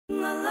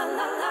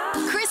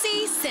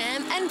Chrissy,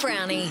 Sam and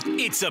Brownie.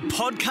 It's a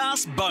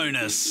podcast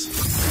bonus.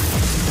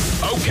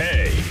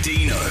 Okay,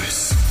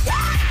 Dino's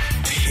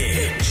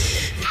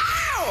pitch.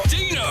 Ow!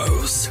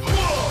 Dino's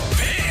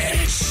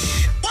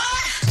pitch.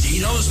 What?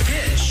 Dino's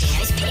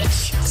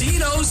pitch.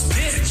 Dino's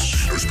pitch.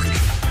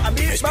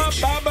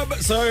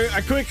 So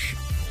a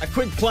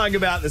quick plug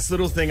about this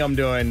little thing I'm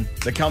doing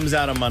that comes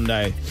out on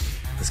Monday.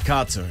 This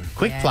cartoon.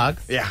 Quick plug.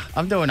 Yeah.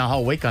 I'm doing a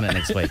whole week on it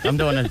next week. I'm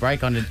doing a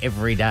break on it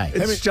every day.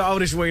 It's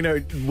Childish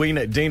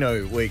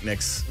Dino week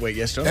next week,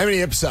 yes, John? How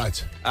many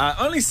episodes?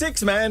 Only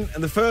 6, man.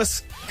 And the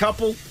first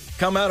couple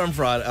come out on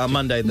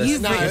Monday.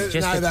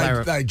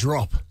 They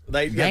drop.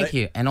 Thank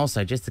you. And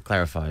also, just to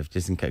clarify,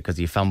 just in case, because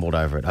you fumbled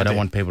over it, I don't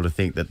want people to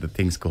think that the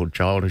thing's called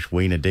Childish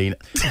Wiener Dino.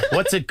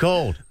 What's it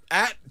called?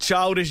 At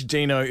Childish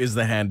Dino is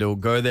the handle.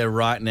 Go there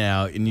right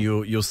now, and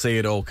you'll see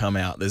it all come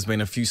out. There's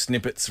been a few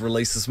snippets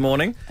released this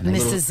morning. And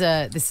this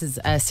is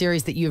a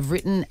series that you've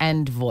written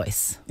and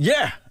voice.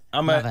 Yeah,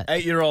 I'm an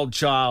 8-year-old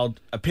child,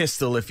 a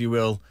pistol, if you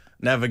will,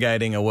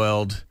 navigating a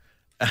world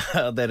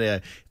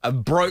a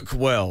broke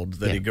world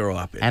that he grew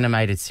up in.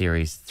 Animated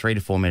series, 3 to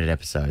 4 minute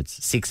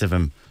episodes. 6 of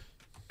them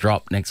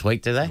drop next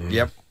week, do they?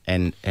 Yep.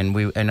 And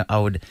I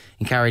would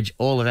encourage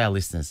all of our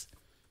listeners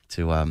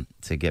to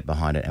get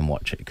behind it and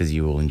watch it because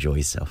you will enjoy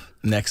yourself.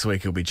 Next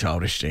week will be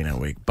Childish Dino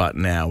week, but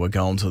now we're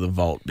going to the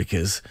vault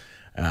because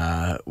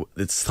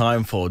it's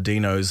time for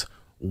Dino's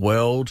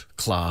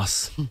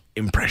world-class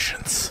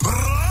impressions. This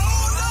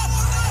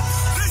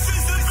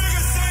is the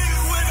biggest thing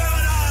we've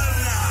ever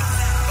done.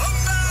 A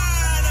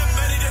man of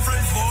many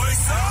different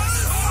voices.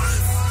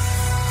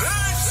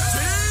 It's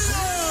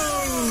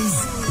Dino's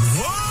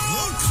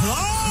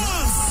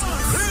world-class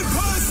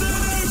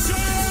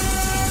impersonation.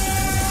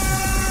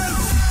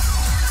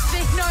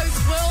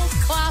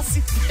 World-class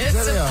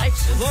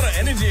A lot of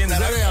energy in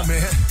that. Is that our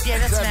man? Yeah,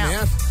 that's now.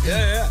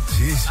 Yeah.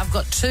 Jeez. I've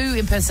got 2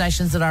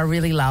 impersonations that I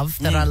really love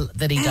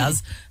that he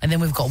does, and then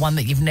we've got one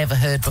that you've never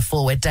heard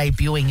before. We're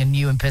debuting a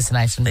new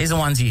impersonation. These are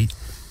ones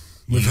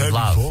We've heard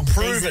love. before.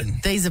 Proven.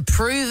 These are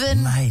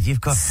proven. Mate, you've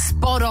got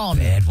spot on.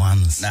 bad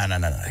ones. No.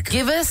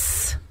 Give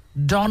us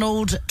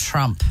Donald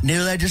Trump.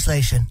 New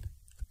legislation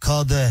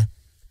called the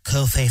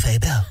Ko-Fei-Fei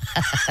Bill,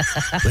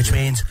 which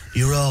means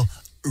you're all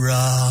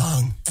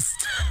wrong.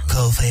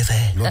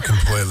 Ko-Fei-Fei. Not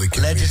completely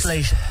convinced.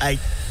 Legislation.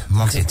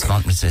 It's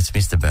not. It's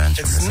Mr. Burns.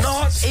 It's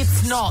not.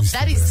 It's not.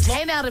 That is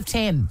 10 out of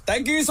 10.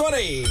 Thank you,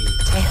 Swanee.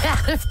 10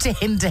 out of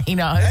 10,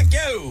 Dino. Thank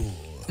you.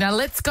 Now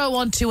let's go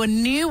on to a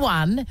new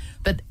one,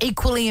 but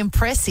equally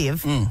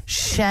impressive.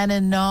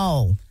 Shannon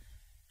Knoll.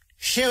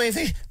 Shoey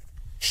for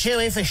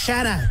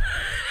Shanno.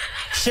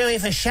 Shoey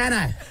for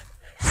Shanno.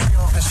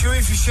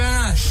 Shoey for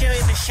Shanna. Shoey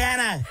for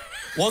Shanno.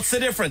 What's the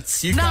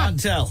difference? You None. can't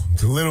tell.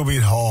 It's a little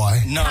bit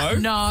high. No.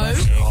 No.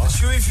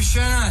 Shoey for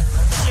Shanna.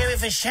 Shoey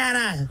for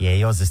Shanno. Yeah,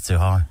 yours is too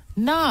high.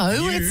 No,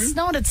 it's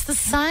not. It's the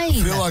same. I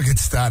feel like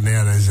it's starting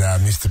out as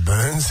Mr.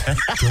 Burns.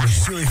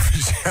 Shoey for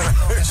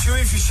Shanno.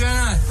 Shoey for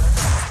Shanna.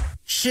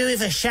 Shoey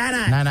for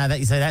Shanno. No,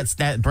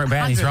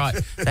 Brownie's right.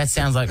 That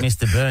sounds like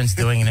Mr. Burns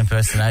doing an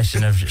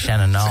impersonation of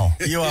Shannon Knoll.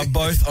 You are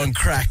both on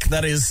crack.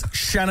 That is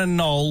Shannon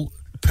Knoll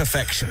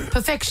perfection.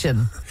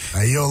 Perfection.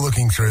 You're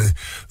looking through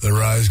the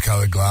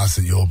rose-coloured glass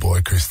at your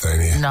boy, Christine,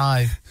 here.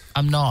 No,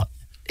 I'm not.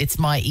 It's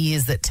my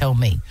ears that tell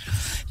me.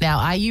 Now,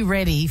 are you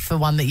ready for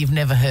one that you've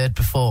never heard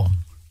before?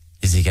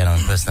 Is he going to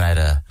impersonate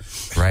a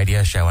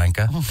radio show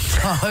anchor? No.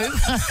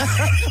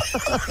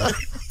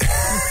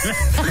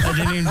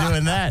 Imagine him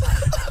doing that.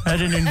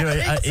 Imagine him doing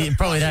it. You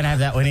probably don't have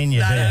that one in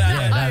you, do you?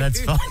 No, that's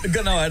fine. I've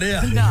got no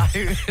idea. No.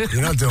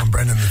 You're not doing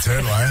Brendan the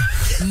Turtle, are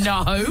you?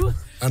 No.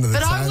 Under the But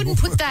table. I wouldn't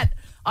put that.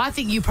 I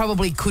think you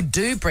probably could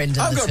do Brendan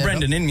I've the got Turtle.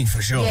 Brendan in me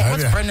for sure. Yeah.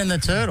 What's Brendan the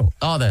Turtle?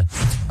 Oh,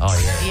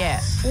 yeah.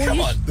 Yeah.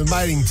 Come on. The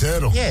mating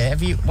turtle. Yeah,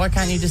 why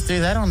can't you just do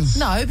that on...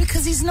 No,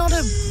 because he's not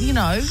a,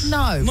 no.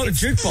 Not a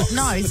jukebox.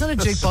 No, he's not a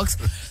jukebox.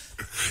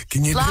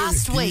 Can you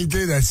Last can you week-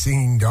 do that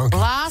singing donkey?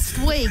 Last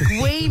week,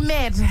 we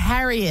met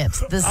Harriet,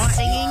 the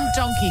singing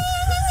donkey.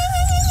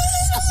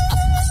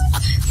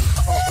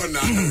 Oh,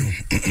 no.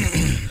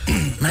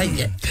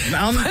 Mate,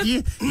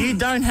 you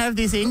don't have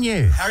this in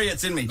you.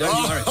 Harriet's in me, don't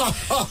you worry.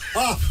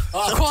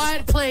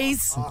 Quiet,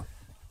 please.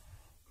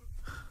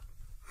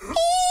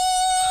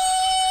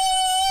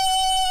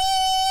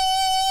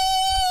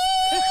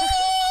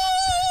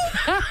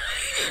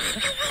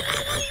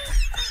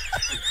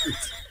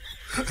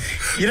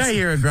 You know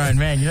you're a grown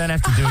man. You don't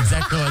have to do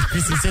exactly what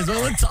Chrissy says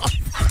all the time.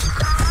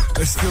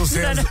 It still You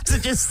sounds... don't have to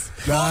just...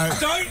 No.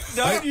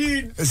 Don't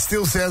you... It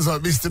still sounds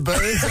like Mr.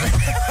 Burns.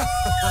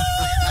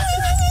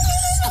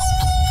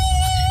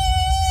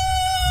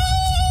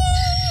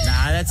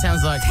 Nah, that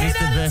sounds like 10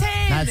 Mr. out of Burns.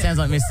 10. No, it sounds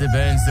like Mr.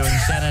 Burns doing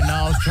Shannon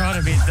Knoll trying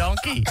to be a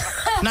donkey.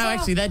 No,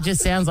 actually, that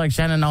just sounds like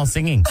Shannon Knoll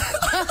singing.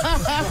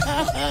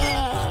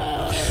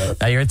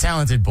 No, you're a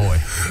talented boy.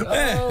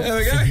 Yeah, there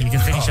we go. You can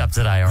finish up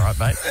today, all right,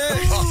 mate?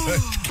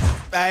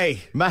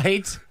 Hey.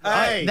 Mate,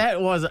 Hey.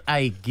 that was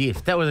a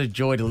gift. That was a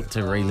joy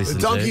to re-listen The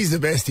to. donkey's the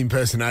best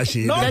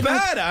impersonation. Not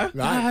bad,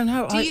 huh?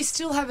 No, Do you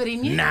still have it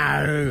in you?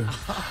 No.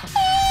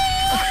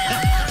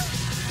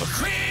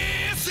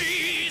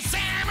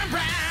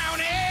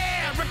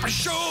 Papa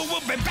Show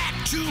will be back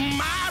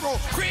tomorrow.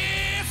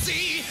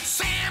 Chrissy,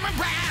 Sam, and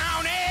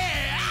Brownie.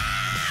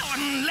 Oh,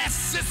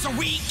 unless it's a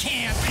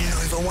weekend.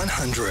 Over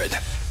 100.